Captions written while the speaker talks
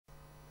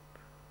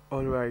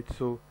Alright,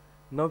 so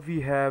now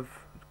we have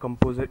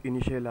composer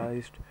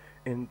initialized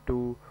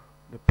into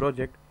the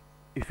project.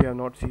 If you have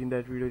not seen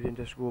that video, then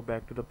just go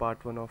back to the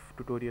part 1 of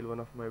tutorial 1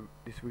 of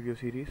this video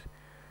series.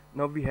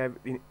 Now we have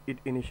it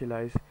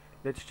initialized.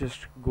 Let's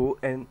just go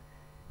and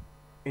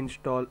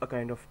install a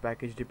kind of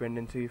package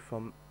dependency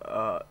from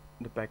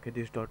the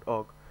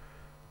packages.org.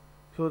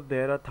 So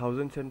there are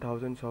thousands and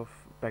thousands of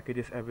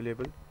packages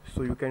available,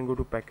 so you can go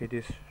to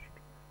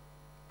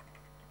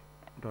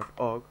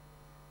packages.org.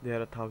 There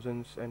are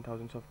thousands and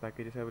thousands of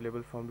packages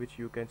available, from which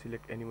you can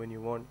select anyone you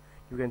want.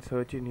 You can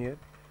search in here.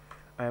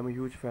 I am a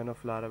huge fan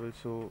of Laravel,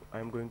 so I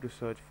am going to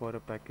search for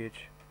a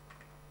package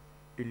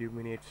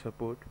Illuminate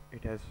support.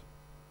 It has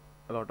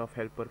a lot of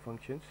helper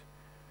functions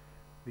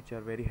which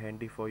are very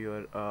handy for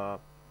your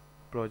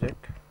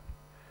project.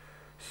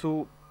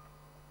 So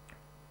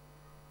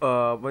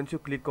once you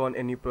click on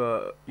any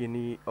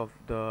of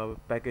the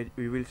package,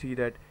 you will see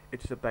that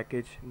it's the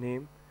package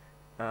name,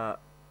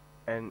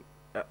 and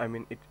I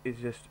mean it is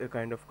just a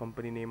kind of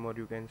company name, or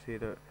you can say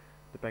the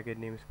package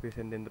namespace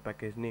and then the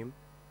package name.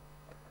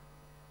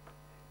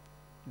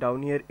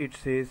 Down here it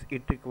says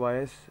it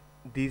requires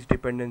these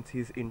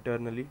dependencies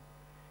internally.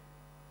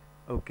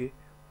 Okay,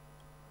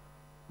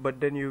 but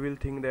then you will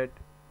think that,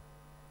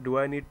 do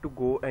I need to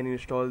go and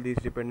install these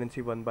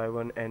dependency one by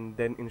one and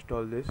then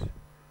install this?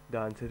 The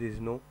answer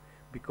is no,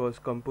 because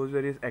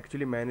Composer is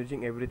actually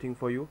managing everything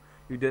for you.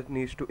 You just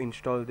need to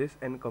install this,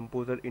 and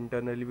Composer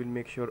internally will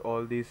make sure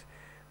all these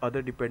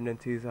other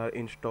dependencies are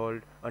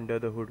installed under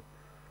the hood.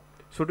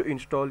 So to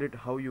install it,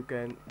 how you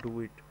can do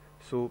it?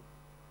 So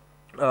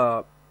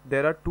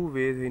there are two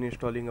ways in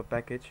installing a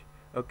package.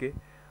 Okay,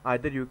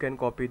 either you can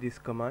copy this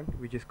command,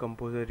 which is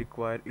Composer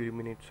require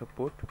Illuminate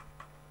support.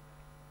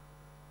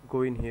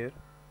 Go in here,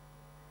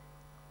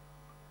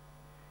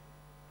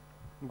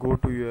 go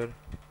to your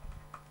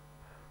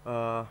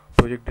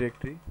project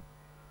directory.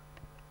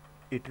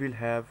 It will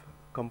have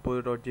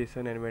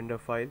composer.json and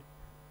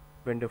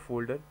vendor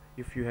folder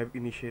if you have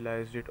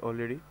initialized it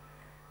already.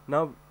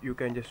 Now you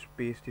can just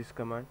paste this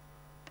command.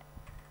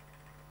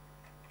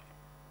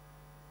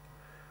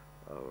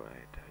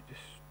 Alright, I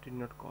just did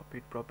not copy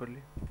it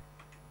properly.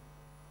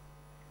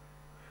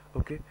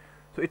 Okay,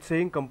 so it's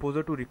saying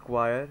Composer to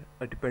require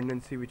a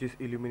dependency which is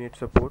Illuminate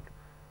support.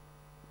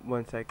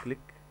 Once I click,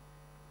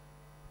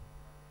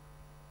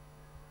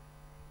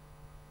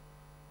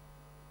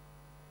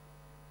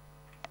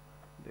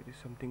 there is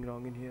something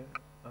wrong in here.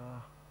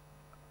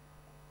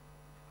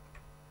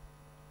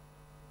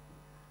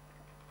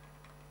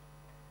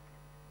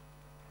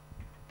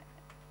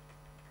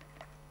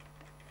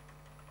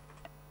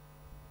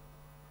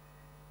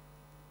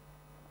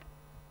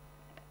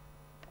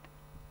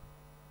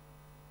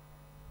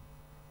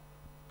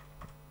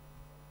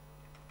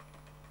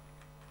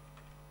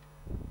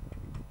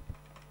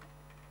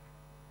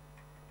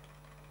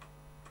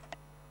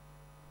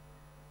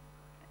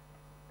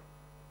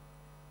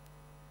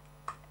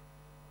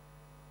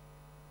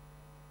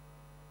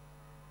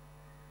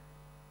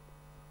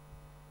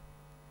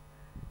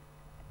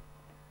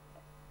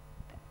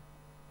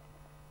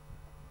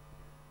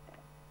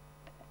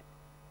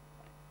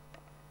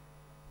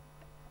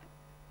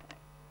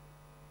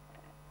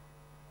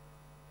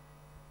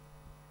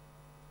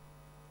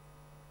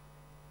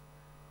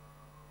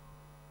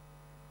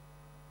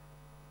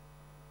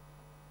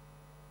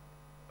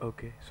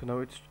 Okay, so now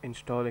it's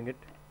installing it.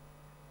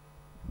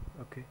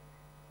 Okay,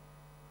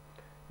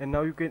 and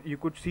now you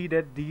could see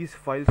that these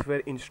files were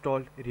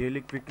installed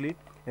really quickly,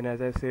 and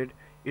as I said,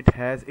 it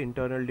has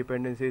internal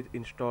dependencies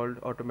installed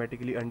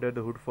automatically under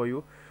the hood for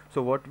you.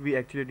 So what we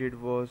actually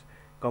did was,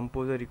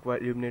 Composer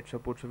required Illuminate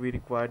support, so we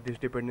required this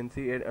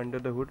dependency, and under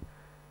the hood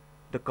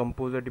the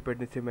Composer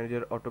dependency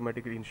manager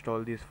automatically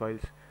installed these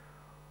files.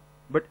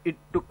 But it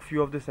took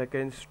few of the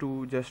seconds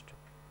to just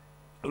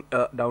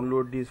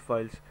download these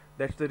files.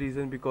 That's the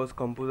reason, because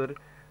Composer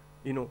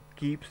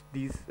keeps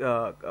these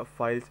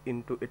files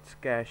into its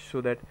cache,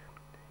 so that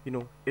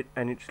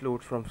it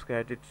loads from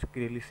scratch. It's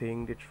clearly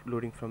saying it's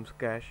loading from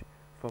cache,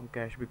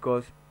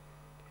 because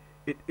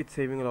it's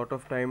saving a lot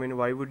of time. And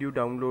why would you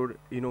download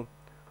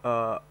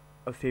a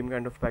same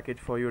kind of package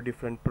for your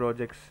different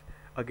projects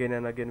again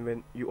and again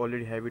when you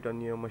already have it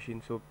on your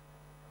machine? So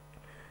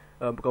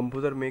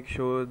Composer makes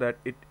sure that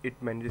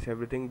it manages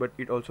everything, but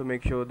it also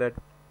makes sure that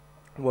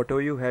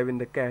whatever you have in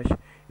the cache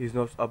is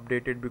not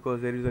updated,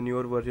 because there is a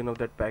newer version of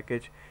that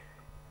package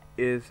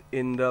is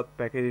in the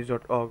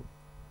packages.org,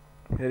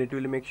 and it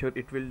will make sure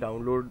it will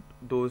download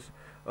those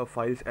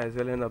files as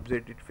well and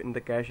update it in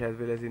the cache as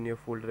well as in your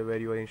folder where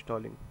you are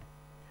installing.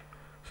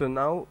 So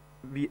now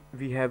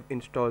we have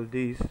installed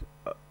these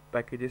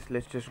packages.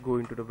 Let's just go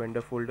into the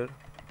vendor folder.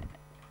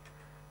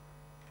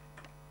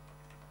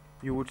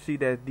 You would see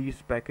that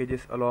these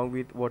packages, along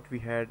with what we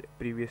had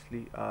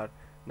previously, are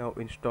now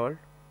installed.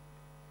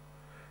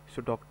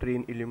 So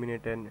Doctrine,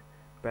 Illuminate and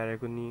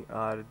Paragony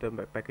are the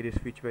packages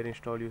which were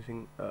installed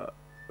using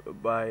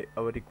by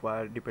our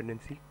required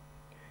dependency.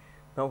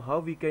 Now how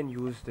we can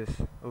use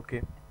this?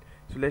 Okay,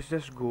 so let's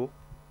just go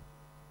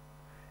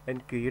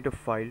and create a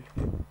file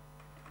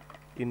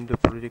in the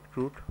project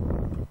root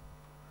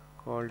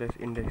called as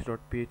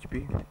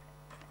index.php.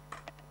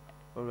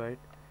 Alright,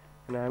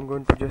 and I'm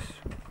going to just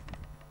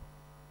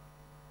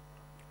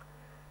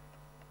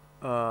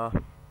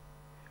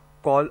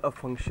call a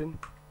function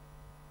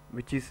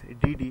which is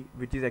dd,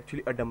 which is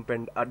actually a dump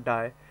and a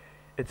die.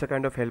 It's a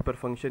kind of helper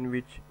function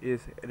which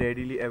is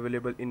readily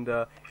available in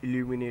the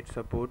Illuminate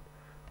support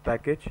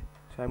package.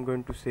 So I'm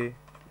going to say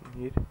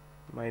here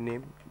my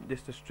name,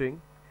 just a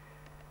string,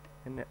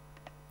 and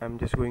I'm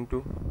just going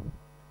to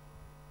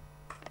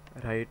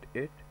write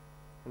it,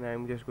 and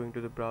I'm just going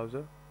to the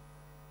browser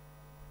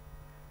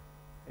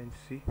and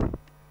see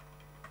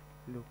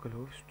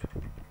localhost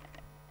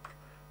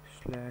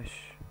slash,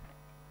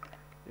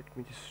 let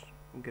me just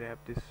grab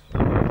this.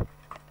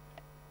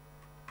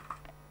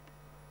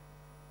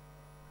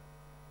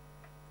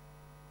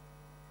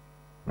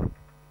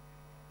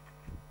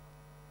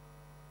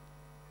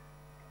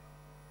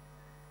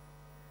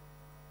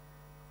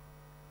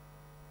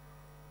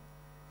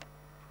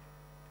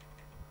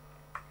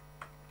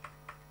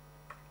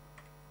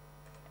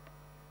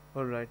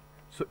 Alright,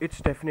 so it's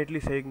definitely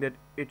saying that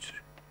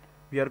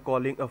we are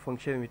calling a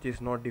function which is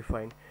not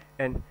defined,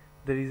 and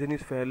the reason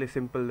is fairly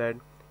simple, that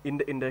in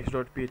the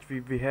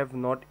index.php we have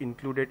not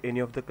included any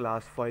of the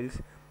class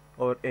files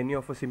or any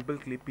of a simple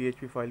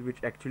PHP file which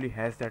actually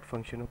has that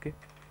function. Okay,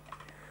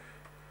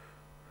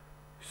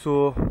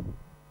 so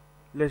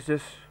let's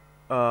just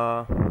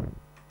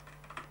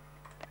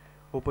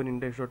open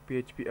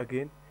index.php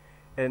again,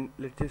 and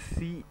let's just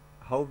see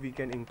how we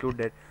can include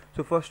that.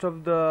 So first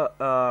of the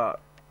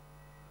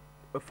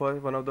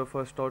one of the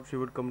first thoughts you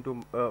would come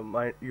to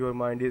your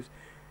mind is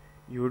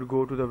you would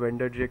go to the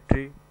vendor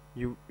directory,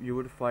 you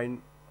would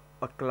find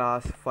a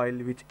class file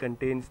which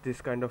contains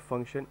this kind of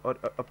function, or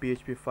a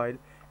PHP file,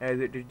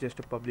 as it is just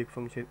a public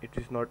function, it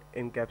is not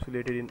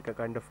encapsulated in a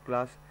kind of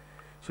class.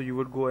 So you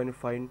would go and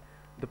find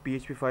the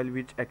PHP file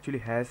which actually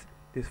has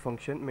this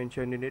function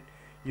mentioned in it.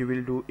 You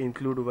will do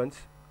include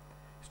once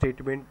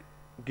statement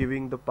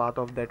giving the path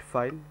of that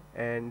file,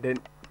 and then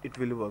it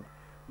will work.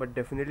 But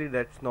definitely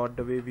that's not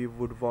the way we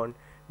would want,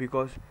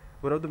 because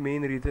one of the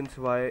main reasons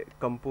why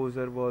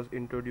Composer was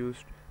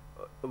introduced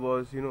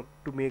was,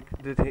 to make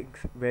the things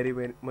very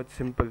much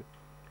simple.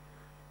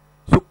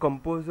 So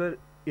Composer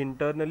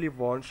internally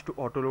wants to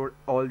autoload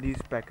all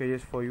these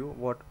packages for you.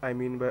 What I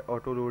mean by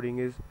autoloading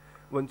is,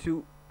 once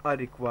you are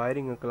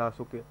requiring a class,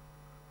 okay,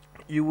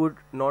 you would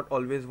not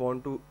always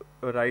want to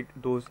write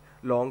those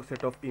long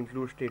set of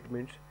include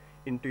statements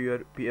into your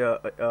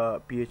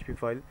PHP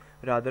file.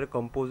 Rather,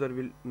 Composer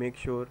will make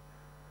sure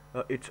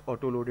it's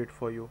auto-loaded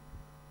for you.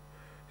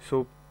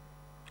 So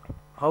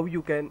how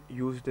you can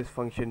use this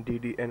function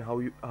dd, and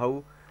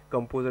how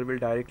Composer will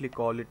directly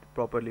call it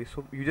properly.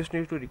 So you just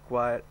need to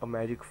require a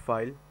magic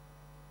file.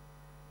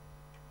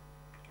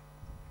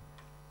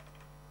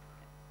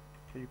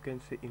 So you can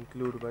say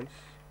include once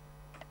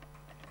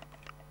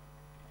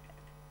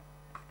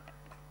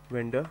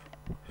vendor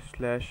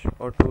slash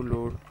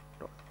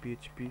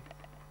autoload.php,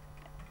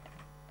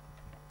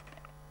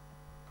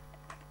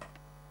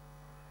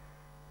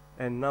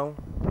 and now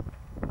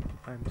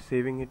I'm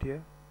saving it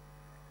here.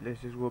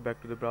 Let's just go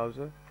back to the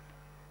browser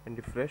and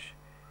refresh,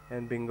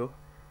 and bingo,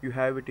 you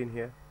have it in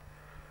here.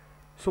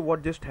 So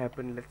what just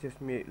happened,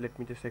 let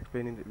me just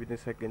explain in within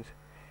seconds.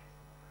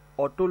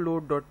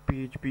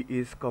 Autoload.php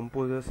is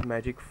Composer's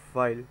magic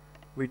file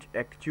which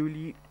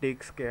actually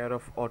takes care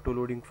of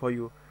autoloading for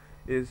you.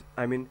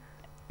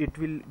 It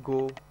will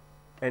go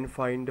and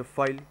find the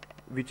file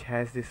which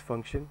has this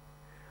function,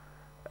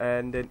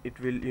 and then it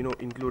will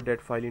include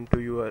that file into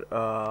your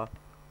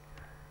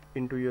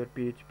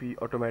PHP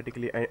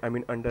automatically,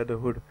 under the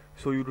hood.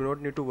 So you do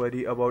not need to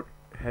worry about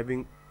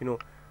having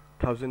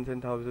thousands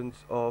and thousands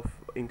of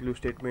include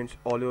statements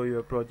all over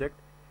your project.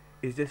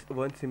 It's just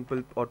one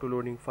simple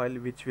autoloading file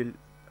which will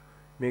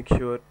make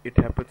sure it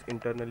happens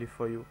internally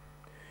for you.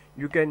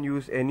 You can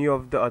use any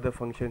of the other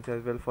functions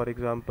as well. For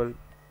example,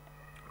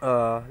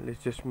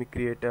 let's just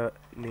create a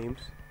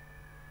names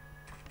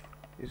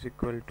is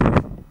equal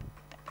to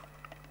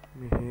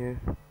here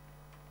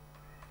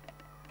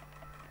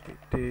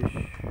Ritesh.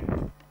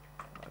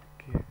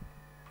 Okay,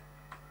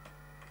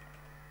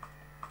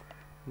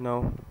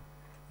 now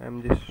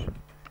I'm just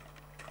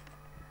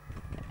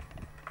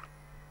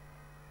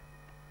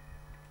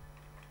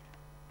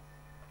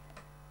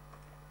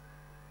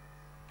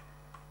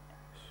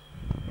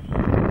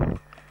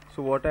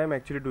so what I'm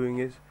actually doing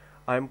is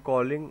I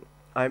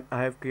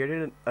have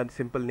created a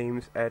simple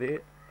names array.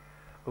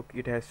 Okay,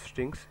 it has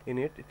strings in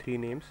it, 3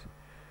 names.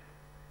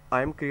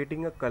 I am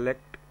creating a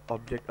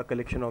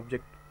collection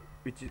object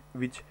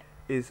which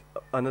is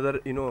another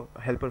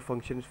helper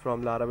functions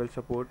from Laravel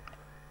support.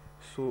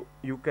 So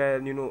you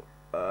can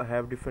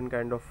have different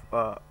kind of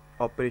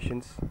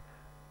operations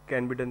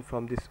can be done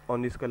from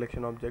on this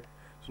collection object.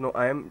 So now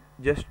I am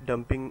just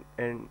dumping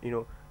and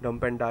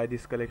dump and die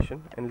this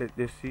collection, and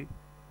let's see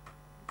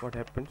what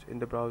happens in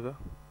the browser.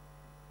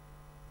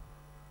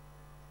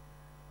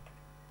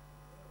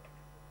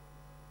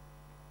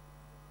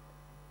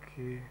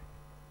 Okay,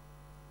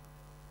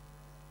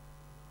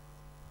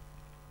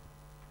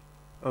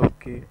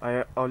 Okay,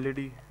 I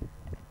already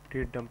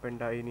did dump and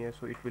die in here,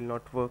 so it will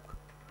not work.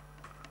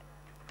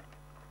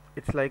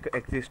 It's like a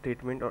exit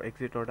statement or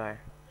exit or die.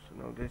 So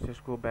now let's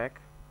just go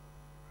back,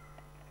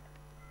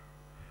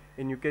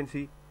 and you can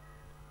see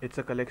it's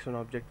a collection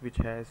object which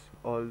has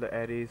all the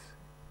arrays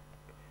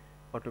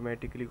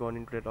automatically gone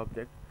into that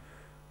object.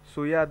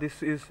 So yeah,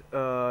 this is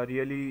a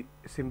really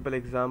simple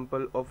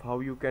example of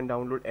how you can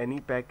download any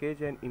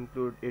package and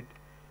include it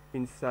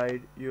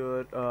inside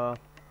your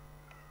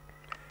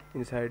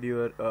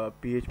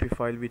PHP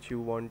file which you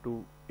want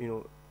to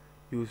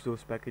use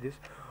those packages.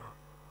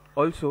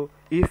 Also,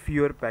 if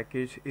your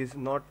package is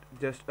not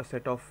just a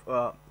set of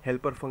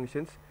helper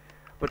functions,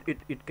 but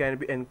it can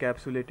be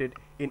encapsulated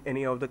in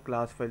any of the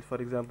class files.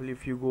 For example,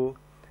 if you go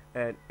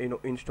and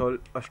install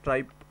a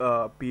Stripe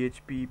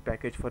PHP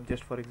package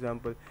for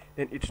example,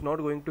 then it's not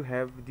going to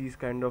have these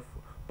kind of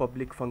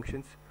public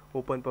functions,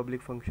 open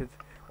public functions.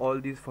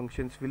 All these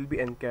functions will be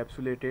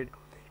encapsulated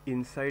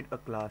inside a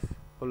class,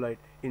 alright,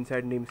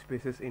 inside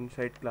namespaces,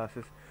 inside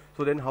classes.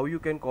 So then how you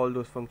can call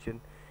those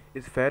functions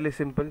is fairly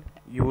simple.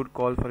 You would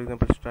call, for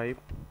example, Stripe.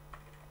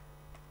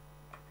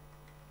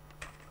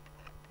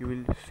 You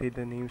will say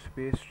the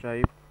namespace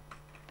Stripe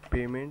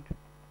payment,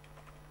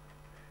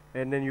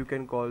 and then you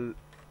can call,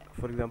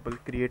 for example,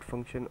 create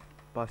function,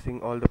 passing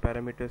all the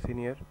parameters in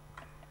here.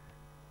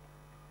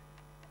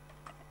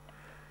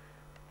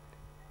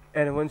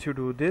 And once you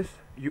do this,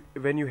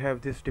 when you have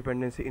this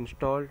dependency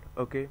installed,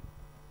 okay,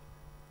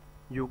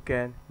 you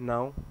can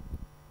now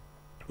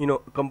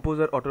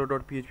composer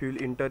auto.php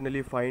will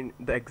internally find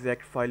the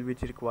exact file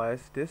which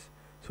requires this,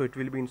 so it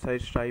will be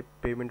inside Stripe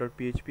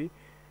payment.php,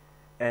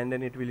 and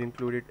then it will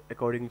include it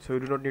accordingly. So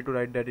you do not need to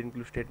write that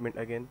include statement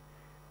again.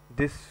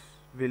 This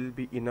will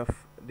be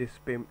enough. This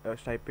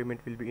Stripe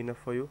payment will be enough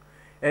for you.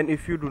 And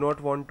if you do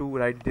not want to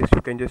write this,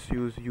 you can just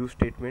use use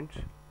statements,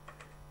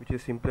 which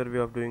is simpler way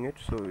of doing it.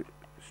 So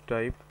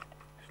Stripe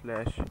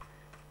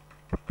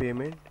 /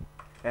 payment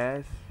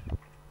as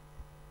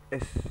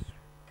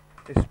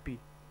sp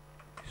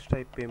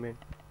Stripe payment,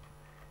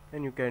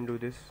 and you can do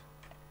this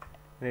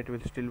and it will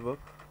still work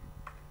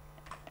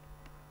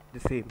the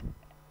same.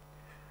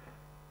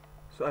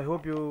 So I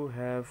hope you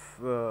have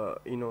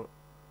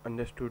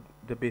understood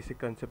the basic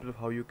concept of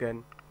how you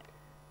can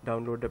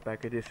download the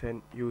packages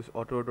and use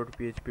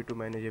auto.php to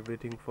manage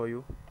everything for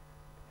you.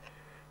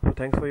 So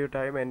thanks for your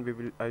time,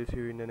 and I'll see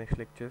you in the next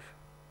lectures.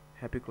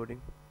 Happy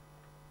coding.